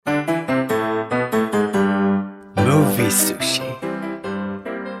is Sushi.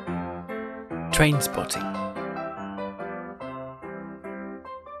 Trainspotting.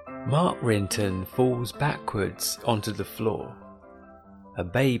 Mark Renton falls backwards onto the floor. A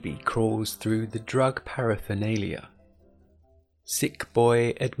baby crawls through the drug paraphernalia. Sick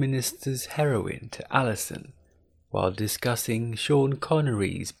boy administers heroin to Alison while discussing Sean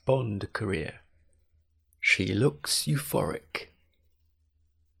Connery's Bond career. She looks euphoric.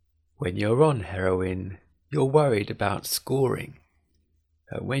 When you're on heroin, you're worried about scoring.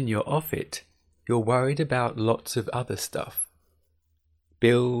 When you're off it, you're worried about lots of other stuff.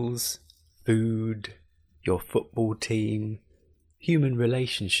 Bills, food, your football team, human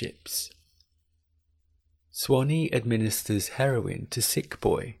relationships. Swanee administers heroin to Sick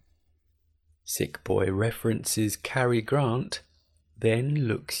Boy. Sick Boy references Cary Grant, then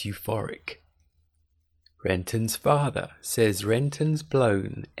looks euphoric. Renton's father says Renton's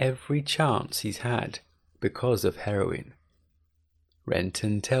blown every chance he's had because of heroin.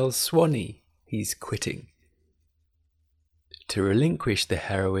 Renton tells Swanee he's quitting. To relinquish the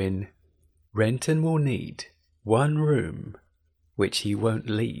heroin, Renton will need one room, which he won't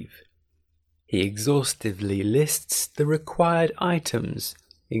leave. He exhaustively lists the required items,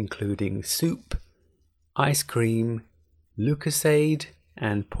 including soup, ice cream, Lucasade,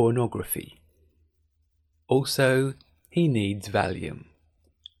 and pornography. Also, he needs Valium,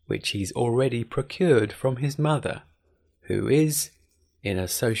 which he's already procured from his mother, who is, in a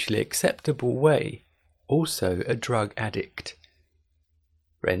socially acceptable way, also a drug addict.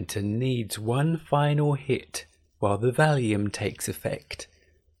 Renton needs one final hit while the Valium takes effect.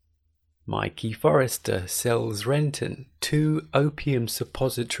 Mikey Forrester sells Renton 2 opium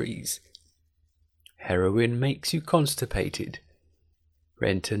suppositories. Heroin makes you constipated.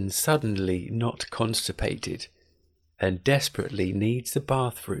 Renton's suddenly not constipated and desperately needs the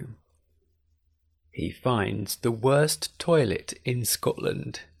bathroom. He finds the worst toilet in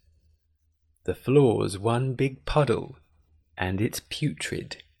Scotland. The floor's one big puddle and it's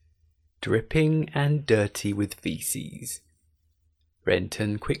putrid, dripping and dirty with feces.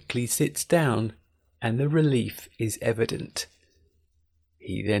 Renton quickly sits down and the relief is evident.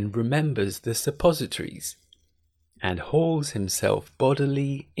 He then remembers the suppositories and hauls himself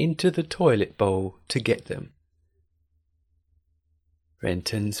bodily into the toilet bowl to get them.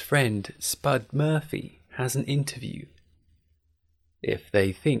 Renton's friend Spud Murphy has an interview. If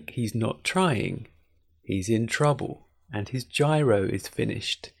they think he's not trying, he's in trouble and his gyro is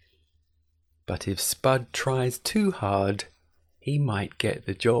finished. But if Spud tries too hard, he might get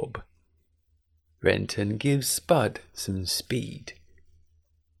the job. Renton gives Spud some speed.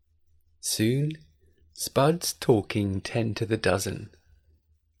 Soon, Spud's talking 10 to the dozen.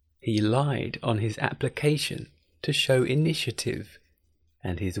 He lied on his application to show initiative,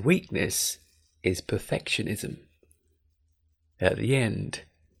 and his weakness is perfectionism. At the end,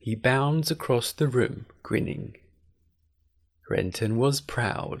 he bounds across the room, grinning. Renton was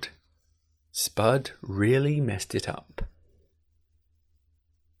proud. Spud really messed it up.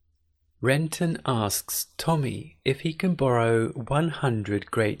 Renton asks Tommy if he can borrow 100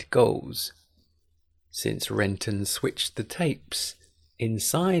 great goals. Since Renton switched the tapes,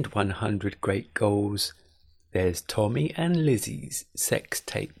 inside 100 great goals, there's Tommy and Lizzie's sex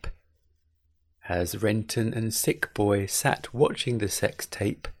tape. As Renton and Sick Boy sat watching the sex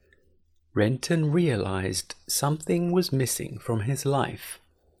tape, Renton realized something was missing from his life.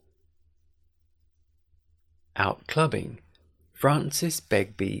 Out clubbing, Francis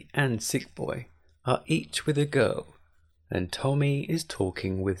Begbie and Sick Boy are each with a girl, and Tommy is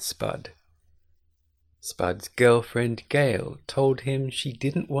talking with Spud. Spud's girlfriend Gail told him she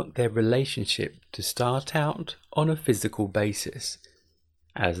didn't want their relationship to start out on a physical basis,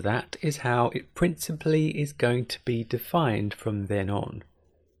 as that is how it principally is going to be defined from then on.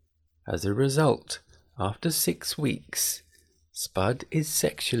 As a result, after 6 weeks, Spud is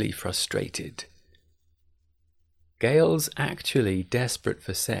sexually frustrated. Gail's actually desperate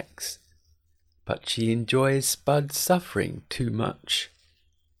for sex, but she enjoys Spud's suffering too much.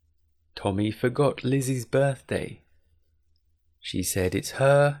 Tommy forgot Lizzie's birthday. She said it's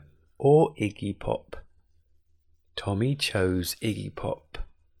her or Iggy Pop. Tommy chose Iggy Pop.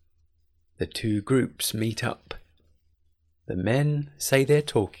 The two groups meet up. The men say they're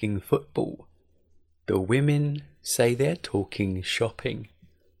talking football. The women say they're talking shopping.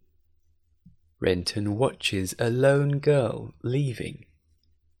 Renton watches a lone girl leaving.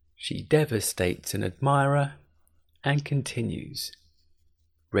 She devastates an admirer and continues.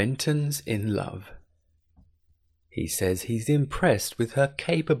 Renton's in love. He says he's impressed with her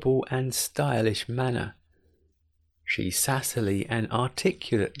capable and stylish manner. She sassily and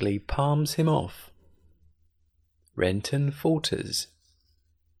articulately palms him off. Renton falters.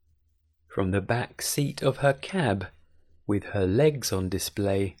 From the back seat of her cab, with her legs on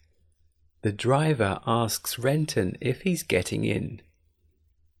display, the driver asks Renton if he's getting in.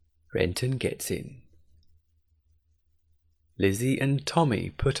 Renton gets in. Lizzie and Tommy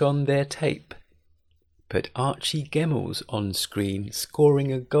put on their tape, but Archie Gemmel's on screen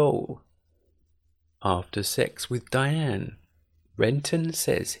scoring a goal. After sex with Diane, Renton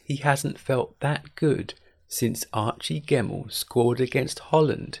says he hasn't felt that good since Archie Gemmel scored against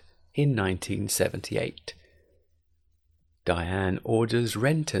Holland in 1978. Diane orders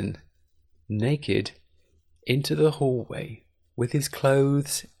Renton, naked, into the hallway with his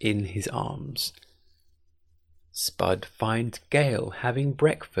clothes in his arms. Spud finds Gail having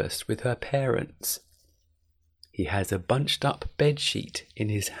breakfast with her parents. He has a bunched-up bedsheet in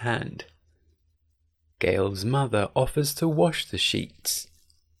his hand. Gail's mother offers to wash the sheets,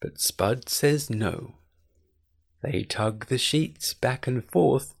 but Spud says no. They tug the sheets back and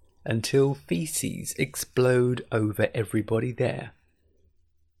forth until feces explode over everybody there.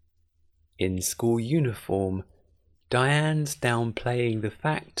 In school uniform, Diane's downplaying the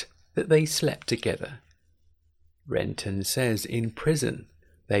fact that they slept together. Renton says in prison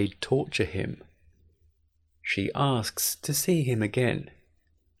they'd torture him. She asks to see him again,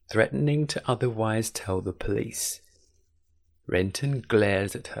 threatening to otherwise tell the police. Renton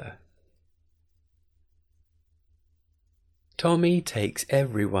glares at her. Tommy takes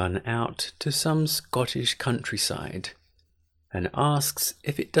everyone out to some Scottish countryside and asks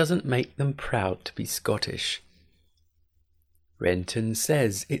if it doesn't make them proud to be Scottish. Renton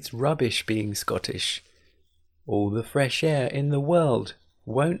says it's rubbish being Scottish. All the fresh air in the world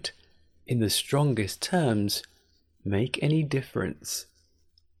won't, in the strongest terms, make any difference.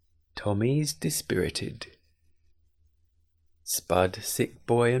 Tommy's dispirited. Spud, Sick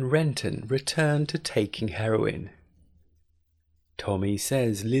Boy and Renton return to taking heroin. Tommy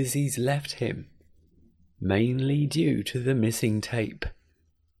says Lizzie's left him, mainly due to the missing tape.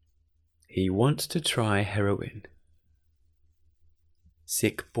 He wants to try heroin.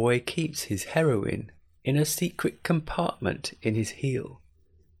 Sick Boy keeps his heroin in a secret compartment in his heel.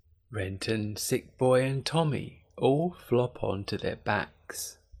 Renton, Sick Boy and Tommy all flop onto their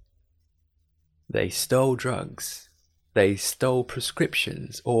backs. They stole drugs. They stole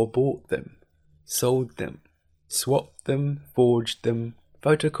prescriptions or bought them, sold them, swapped them, forged them,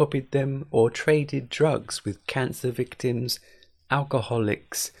 photocopied them, or traded drugs with cancer victims,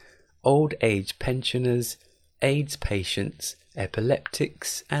 alcoholics, old age pensioners, AIDS patients,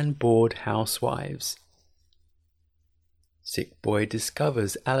 epileptics, and bored housewives. Sick Boy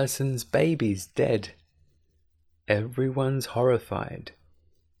discovers Alison's baby's dead. Everyone's horrified.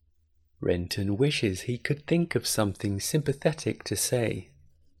 Renton wishes he could think of something sympathetic to say.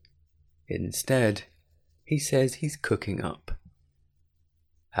 Instead, he says he's cooking up.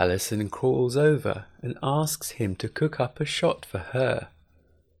 Alison crawls over and asks him to cook up a shot for her.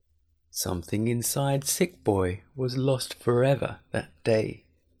 Something inside Sick Boy was lost forever that day.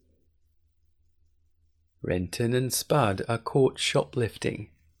 Renton and Spud are caught shoplifting.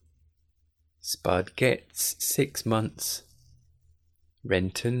 Spud gets 6 months.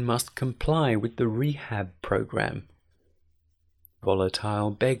 Renton must comply with the rehab program.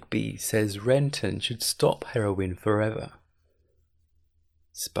 Volatile Begbie says Renton should stop heroin forever.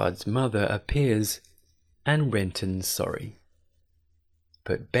 Spud's mother appears and Renton's sorry.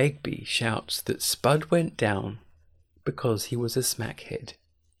 But Begbie shouts that Spud went down because he was a smackhead.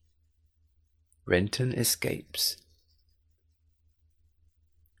 Renton escapes.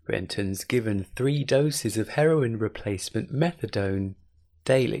 Renton's given 3 doses of heroin replacement methadone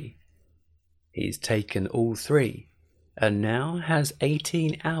daily. He's taken all 3 and now has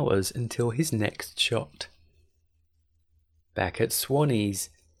 18 hours until his next shot. Back at Swanee's,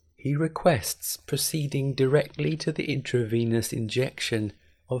 he requests proceeding directly to the intravenous injection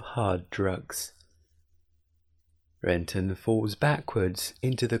of hard drugs. Renton falls backwards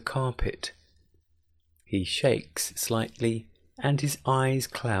into the carpet. He shakes slightly and his eyes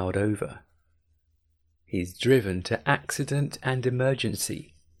cloud over. He's driven to accident and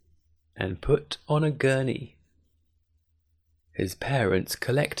emergency and put on a gurney. His parents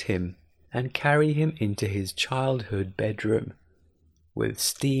collect him and carry him into his childhood bedroom with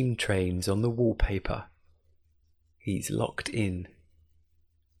steam trains on the wallpaper. He's locked in.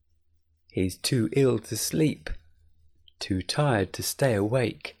 He's too ill to sleep, too tired to stay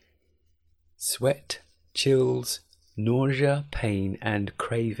awake. Sweat, chills, nausea, pain, and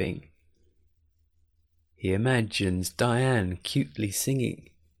craving. He imagines Diane cutely singing.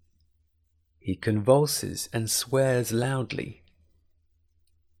 He convulses and swears loudly.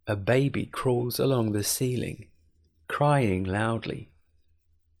 A baby crawls along the ceiling. crying loudly.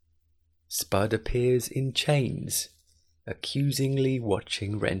 Spud appears in chains, accusingly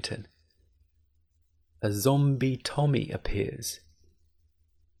watching Renton. A zombie Tommy appears.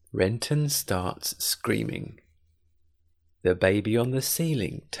 Renton starts screaming. The baby on the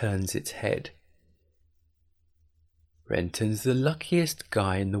ceiling turns its head. Renton's the luckiest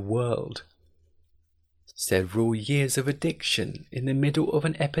guy in the world. Several years of addiction in the middle of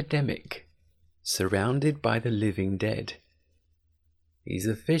an epidemic, surrounded by the living dead. He's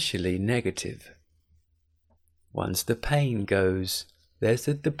officially negative. Once the pain goes, there's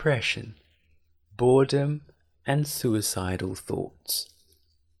the depression, boredom, and suicidal thoughts.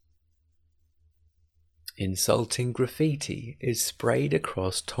 Insulting graffiti is sprayed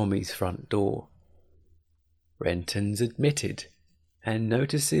across Tommy's front door. Renton's admitted and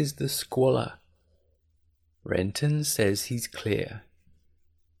notices the squalor. Renton says he's clear.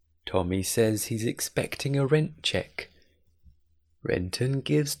 Tommy says he's expecting a rent check. Renton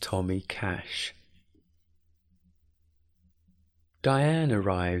gives Tommy cash. Diane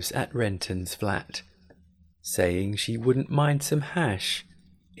arrives at Renton's flat, saying she wouldn't mind some hash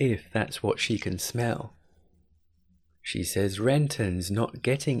if that's what she can smell. She says Renton's not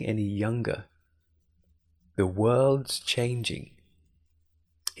getting any younger. The world's changing.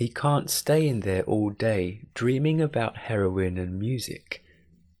 He can't stay in there all day dreaming about heroin and music.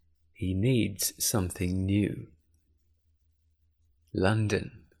 He needs something new.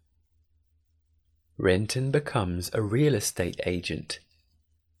 London. Renton becomes a real estate agent.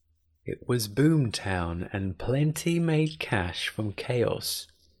 It was boomtown and plenty made cash from chaos.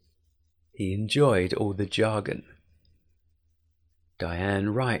 He enjoyed all the jargon. Diane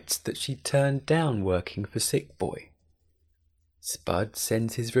writes that she turned down working for Sick Boy. Spud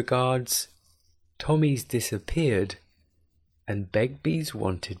sends his regards, Tommy's disappeared, and Begbie's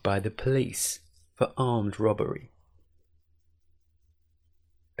wanted by the police for armed robbery.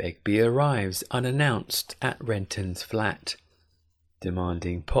 Begbie arrives unannounced at Renton's flat,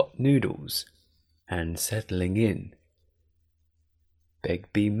 demanding pot noodles and settling in.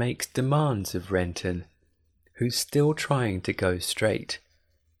 Begbie makes demands of Renton, who's still trying to go straight.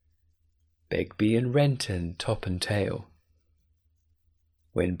 Begbie and Renton top and tail.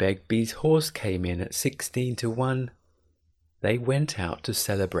 When Begbie's horse came in at 16-1, they went out to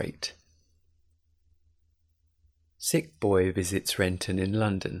celebrate. Sick Boy visits Renton in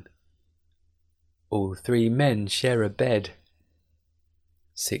London. All three men share a bed.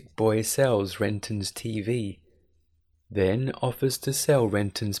 Sick Boy sells Renton's TV, then offers to sell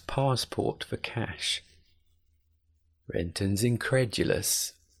Renton's passport for cash. Renton's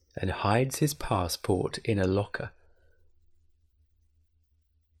incredulous and hides his passport in a locker.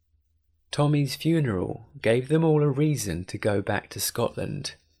 Tommy's funeral gave them all a reason to go back to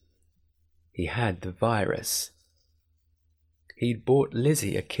Scotland. He had the virus. He'd bought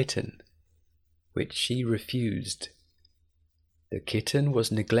Lizzie a kitten, which she refused. The kitten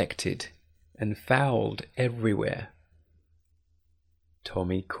was neglected and fouled everywhere.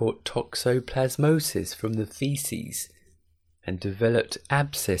 Tommy caught toxoplasmosis from the feces and developed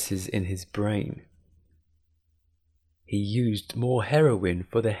abscesses in his brain. He used more heroin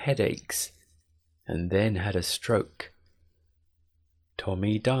for the headaches and then had a stroke.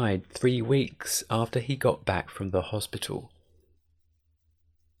 Tommy died 3 weeks after he got back from the hospital.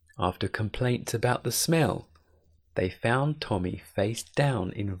 After complaints about the smell, they found Tommy face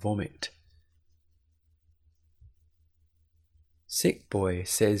down in vomit. Sick Boy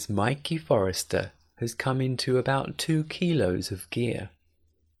says Mikey Forrester has come into about 2 kilos of gear.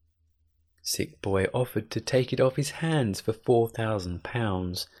 Sick Boy offered to take it off his hands for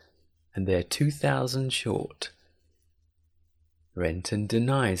 £4,000, and they're 2,000 short. Renton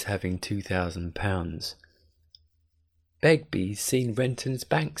denies having £2,000. Begbie's seen Renton's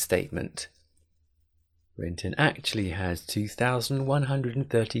bank statement. Renton actually has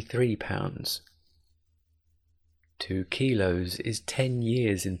 £2,133. 2 kilos is 10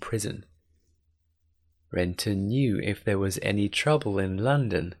 years in prison. Renton knew if there was any trouble in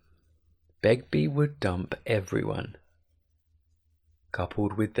London, Begbie would dump everyone.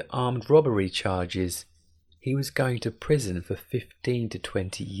 Coupled with the armed robbery charges, he was going to prison for 15 to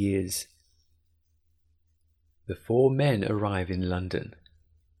 20 years. The 4 men arrive in London.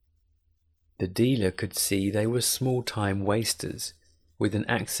 The dealer could see they were small-time wasters with an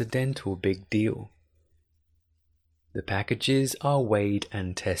accidental big deal. The packages are weighed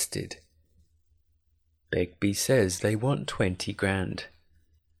and tested. Begbie says they want 20 grand.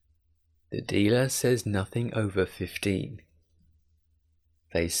 The dealer says nothing over 15.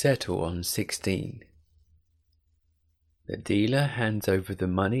 They settle on 16. The dealer hands over the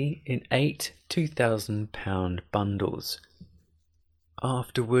money in 8 £2,000 bundles.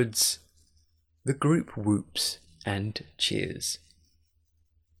 Afterwards, the group whoops and cheers.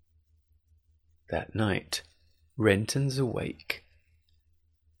 That night, Renton's awake.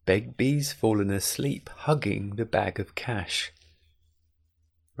 Begbie's fallen asleep hugging the bag of cash.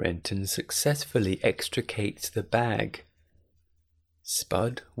 Renton successfully extricates the bag.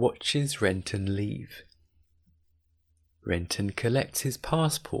 Spud watches Renton leave. Renton collects his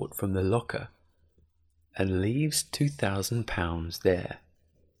passport from the locker and leaves £2,000 there.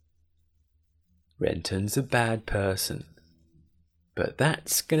 Renton's a bad person, but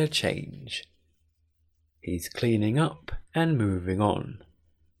that's gonna change. He's cleaning up and moving on,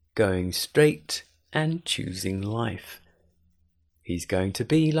 going straight and choosing life. He's going to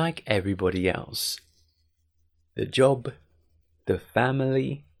be like everybody else. The job, the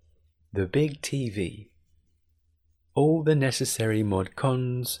family, the big TV. All the necessary mod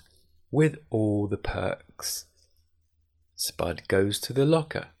cons with all the perks. Spud goes to the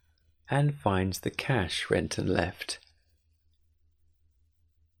locker and finds the cash Renton left.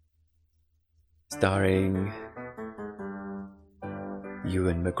 Starring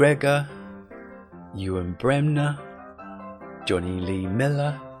Ewan McGregor, Ewan Bremner, Johnny Lee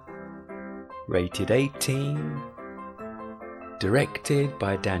Miller, rated 18, directed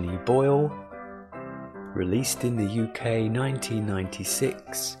by Danny Boyle, released in the UK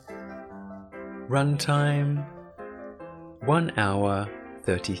 1996, runtime 1 hour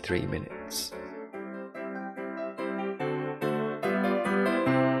 33 minutes.